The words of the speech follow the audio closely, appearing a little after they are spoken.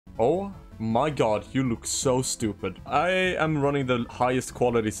Oh my god, you look so stupid. I am running the highest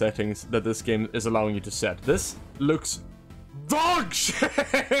quality settings that this game is allowing you to set. This looks dog shit!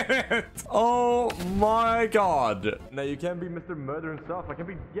 Oh my god. Now you can't be Mr. Murder himself. I can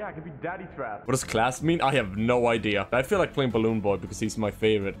be Daddy Trap. What does class mean? I have no idea. I feel like playing Balloon Boy because he's my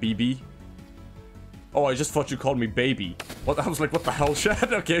favorite. BB? Oh, I just thought you called me baby. What? I was like, what the hell,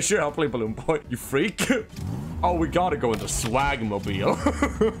 Chad? Okay, sure, I'll play Balloon Boy. You freak. Oh, we gotta go in the swagmobile.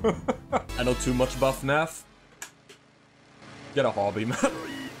 I know too much about FNAF. Get a hobby, man.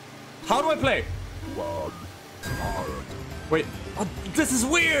 How do I play? Wait. Oh, this is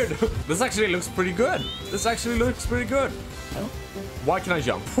weird. This actually looks pretty good. Why can I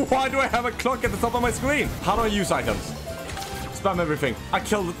jump? Why do I have a clock at the top of my screen? How do I use items? Spam everything. I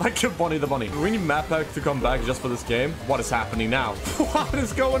killed Bonnie the bunny. We need map pack to come back just for this game. What is happening now? What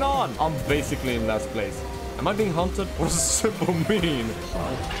is going on? I'm basically in last place. Am I being hunted? What does simple mean?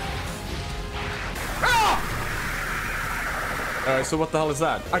 Ah! Alright, so what the hell is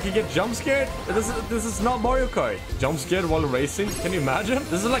that? I can get jump scared? This is not Mario Kart. Jump scared while racing? Can you imagine?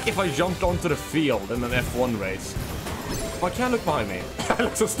 This is like if I jumped onto the field in an F1 race. Oh, I can't look behind me. I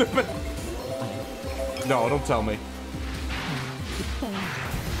look so stupid. No, don't tell me.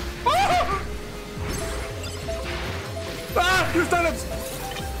 Ah! Your stand-ups!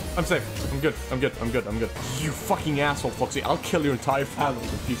 I'm safe. I'm good. You fucking asshole, Foxy. I'll kill your entire family,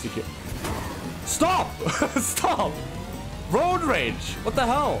 you piece of shit. Stop! Stop! Road rage! What the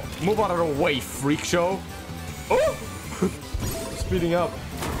hell? Move out of the way, freak show. Oh! Speeding up.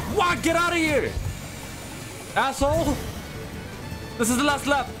 What? Get out of here! Asshole! This is the last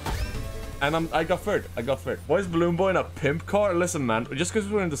lap. And I got third. Why is Balloon Boy in a pimp car? Listen, man. Just because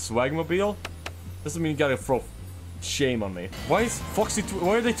we're in the swagmobile doesn't mean you gotta throw shame on me. Why is Foxy...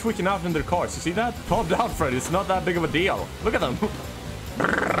 Why are they tweaking out in their cars? You see that? Calm down, Freddy. It's not that big of a deal. Look at them.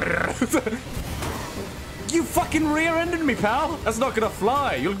 You fucking rear-ended me, pal. That's not gonna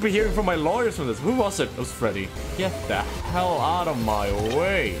fly. You'll be hearing from my lawyers from this. Who was it? It was Freddy. Get the hell out of my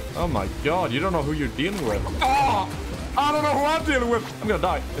way. Oh my god. You don't know who you're dealing with. Oh! I don't know who I'm dealing with. I'm gonna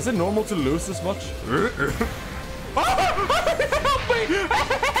die. Is it normal to lose this much? Help me!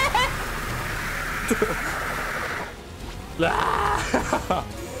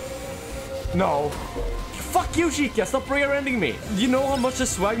 No. Fuck you, Chica. Stop rear-ending me. You know how much a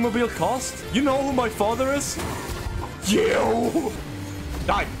swagmobile costs? You know who my father is? You!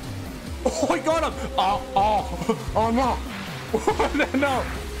 Die. Oh, I got him. Oh, no. No.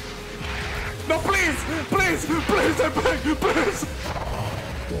 No, please, I beg, please.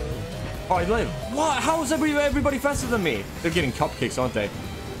 Oh, I live. What? How is everybody faster than me? They're getting cupcakes, aren't they?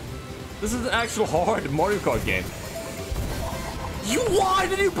 This is an actual hard Mario Kart game. Why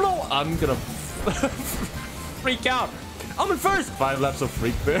did you blow? I'm gonna freak out. I'm in first. 5 laps of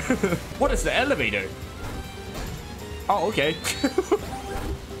freak bear. What is the elevator? Oh, okay.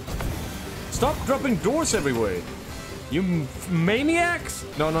 Stop dropping doors everywhere. You maniacs!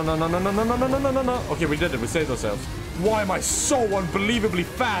 No. Okay, we did it. We saved ourselves. Why am I so unbelievably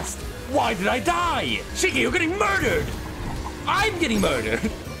fast? Why did I die? Shiki, you're getting murdered! I'm getting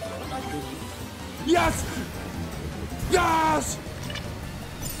murdered! Yes! Yes!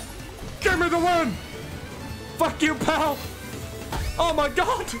 Give me the win! Fuck you, pal! Oh my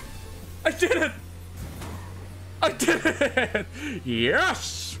god! I did it! I did it!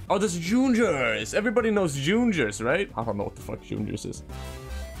 Yes! Oh, there's Juniors. Everybody knows Juniors, right? I don't know what the fuck Juniors is.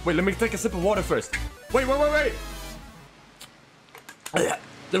 Wait, let me take a sip of water first. Wait. There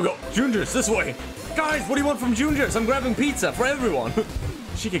we go. Juniors, this way. Guys, what do you want from Juniors? I'm grabbing pizza for everyone.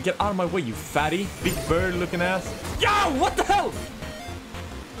 She could get out of my way, you fatty. Big bird looking ass. Yo, what the hell?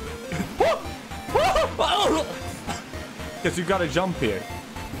 Guess you gotta jump here.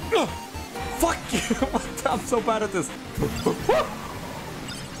 Fuck you. I'm so bad at this.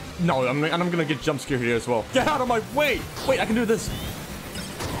 No, I'm gonna get jump scared here as well. Get out of my way! Wait, I can do this.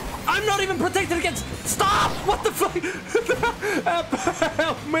 I'm not even protected against... Stop! What the fuck?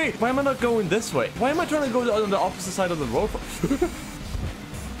 Help me! Why am I not going this way? Why am I trying to go on the opposite side of the road?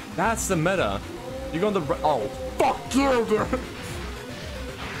 That's the meta. You go on the... Oh, fuck you!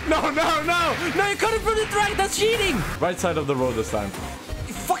 No, you cut it from the track. That's cheating. Right side of the road this time.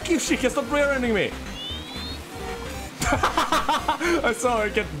 Fuck you, Chica. Stop rear-ending me. I saw her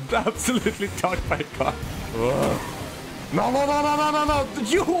get absolutely tucked by a car. No.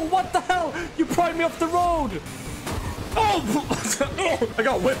 You, what the hell? You pried me off the road. Oh, I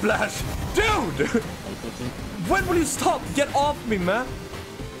got whiplash. Dude. When will you stop? Get off me, man.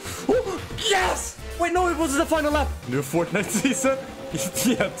 Yes. Wait, no, it was the final lap. New Fortnite season?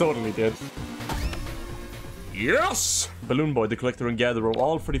 Yeah, totally did. Yes! Balloon Boy, the collector and gatherer of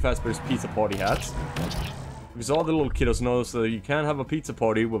all Freddy Fazbear's pizza party hats. Because all the little kiddos know that you can't have a pizza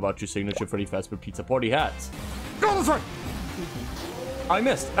party without your signature Freddy Fazbear pizza party hats. Go this way! I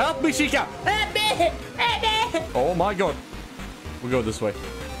missed. Help me, Chica! Help me! Help me! Oh my god. We go this way.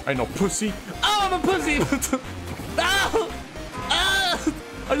 I know, pussy. Oh, I'm a pussy! Oh! Oh!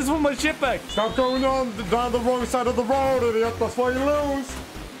 I just want my shit back. Stop going down the wrong side of the road, idiot. That's why you lose.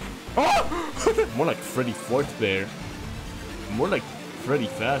 Oh! More like Freddy Fazbear. More like Freddy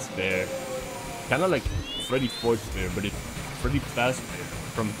Fazbear. Kind of like Freddy Fazbear, but it's Freddy Fazbear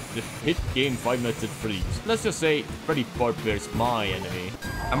from the hit game Five Nights at Freddy's. Let's just say Freddy Fazbear is my enemy.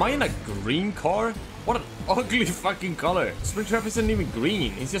 Am I in a green car? What an ugly fucking color. Springtrap isn't even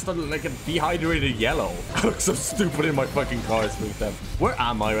green. He's just like a dehydrated yellow. I look so stupid in my fucking car, Springtrap. Where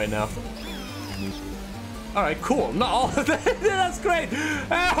am I right now? Alright, cool. No, that's great.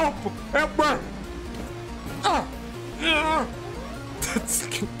 Help! Help me!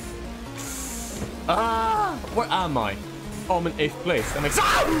 Where am I? Oh, I'm in 8th place. That makes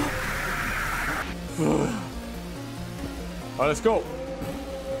Alright, let's go.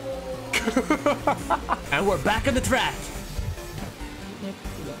 And we're back on the track.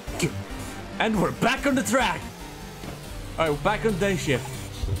 And we're back on the track. Alright, we're back on day shift.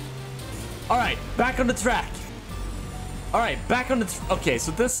 Alright, back on the track. Alright, back on the okay,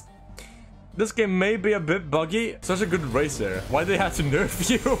 so this game may be a bit buggy. Such a good racer. Why they had to nerf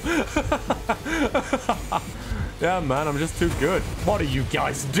you? Yeah, man, I'm just too good. What are you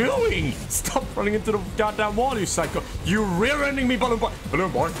guys doing? Stop running into the goddamn wall, you psycho. You rear-ending me, Balloon Boy.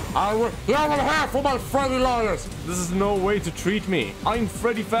 Balloon Boy, I will have for my Freddy liars. This is no way to treat me. I'm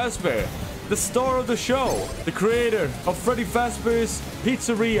Freddy Fazbear, the star of the show, the creator of Freddy Fazbear's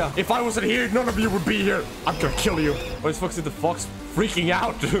Pizzeria. If I wasn't here, none of you would be here. I'm gonna kill you. Why is Foxy the Fox freaking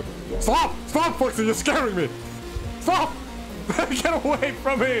out? Stop! Stop, Foxy, you're scaring me. Stop! Get away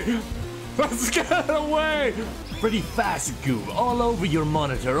from me. Let's get away. Freddy Fazbear all over your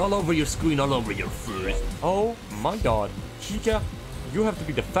monitor, all over your screen, all over your fur. Oh my god. Chica, you have to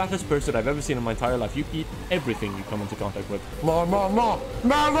be the fattest person I've ever seen in my entire life. You eat everything you come into contact with. No, no, no.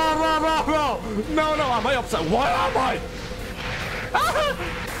 No, no, no, no, no. No, no, am I upset? Why am I? Ah!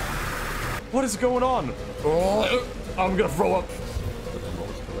 What is going on? Oh, I'm gonna throw up.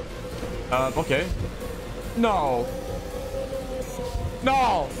 Okay. No.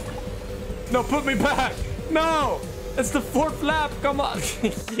 No. No, put me back. No. It's the 4th lap. Come on.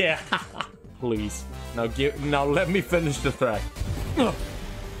 Yeah. Please. Now let me finish the track.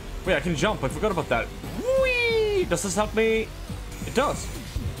 Wait, I can jump. I forgot about that. Whee! Does this help me? It does.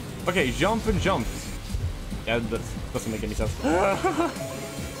 Okay, jump and jumps. Yeah, that doesn't make any sense.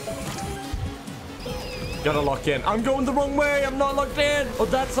 Gotta lock in. I'm going the wrong way. I'm not locked in. Oh,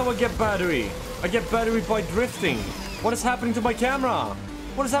 that's how I get battery. I get battery by drifting. What is happening to my camera?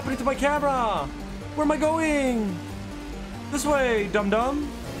 What is happening to my camera? Where am I going? This way, dum-dum.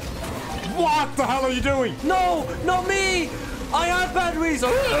 What the hell are you doing? No, not me. I have batteries.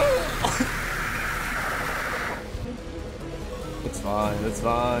 It's fine. It's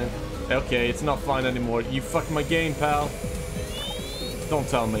fine. Okay, it's not fine anymore. You fucked my game, pal. Don't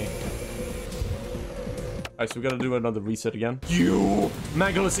tell me. Alright, so we gotta do another reset again. You!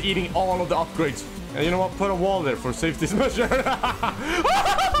 Mangle is eating all of the upgrades. And you know what? Put a wall there for safety's measure.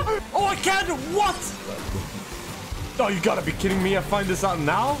 Oh, I can't! What? Oh, you gotta be kidding me. I find this out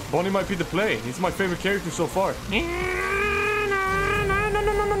now? Bonnie might be the play. He's my favorite character so far.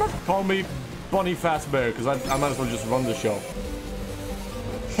 Call me Bonnie Fazbear, because I might as well just run the show.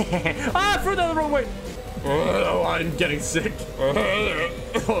 Ah, I threw that the wrong way. Oh, I'm getting sick.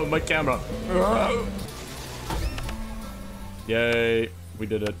 Oh, my camera. Yay, we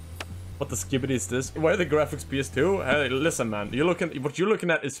did it. What the skibbity is this? Why are the graphics PS2? Hey, listen, man. What you're looking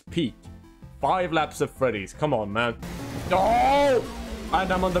at is peak. 5 laps of Freddy's. Come on, man. Oh!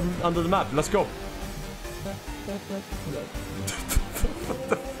 And I'm under the map. Let's go. What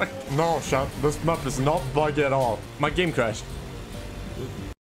the fuck? No, chat. This map is not buggy at all. My game crashed.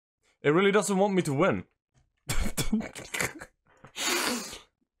 It really doesn't want me to win.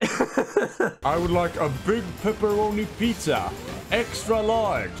 I would like a big pepperoni pizza. Extra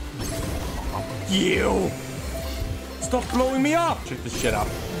large. You! Stop blowing me up! Check this shit out.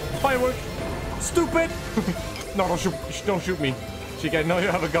 Firework! Stupid! No, don't shoot me. Chica, I know you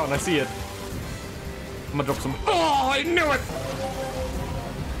have a gun. I see it. I'm gonna drop some. Oh, I knew it!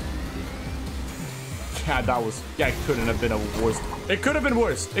 Yeah, that was. Yeah, it couldn't have been a worse. It could have been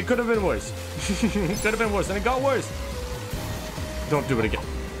worse. It could have been worse. It could have been worse, and it got worse. Don't do it again.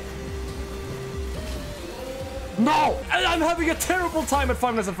 No! I'm having a terrible time at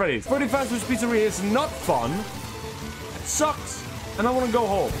Five Nights at Freddy's. Freddy Fazbear's Pizzeria is not fun. It sucks. And I want to go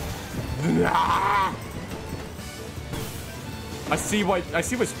home. Nah! I see why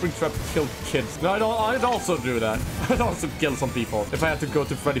Springtrap killed kids. No, I'd also do that. I'd also kill some people if I had to go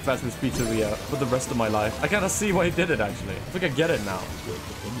to Freddy Fazbear's Pizzeria for the rest of my life. I kind of see why he did it, actually. I think I get it now.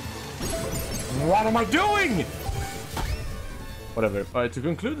 What am I doing? Whatever. Alright, to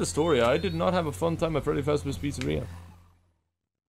conclude the story, I did not have a fun time at Freddy Fazbear's Pizzeria.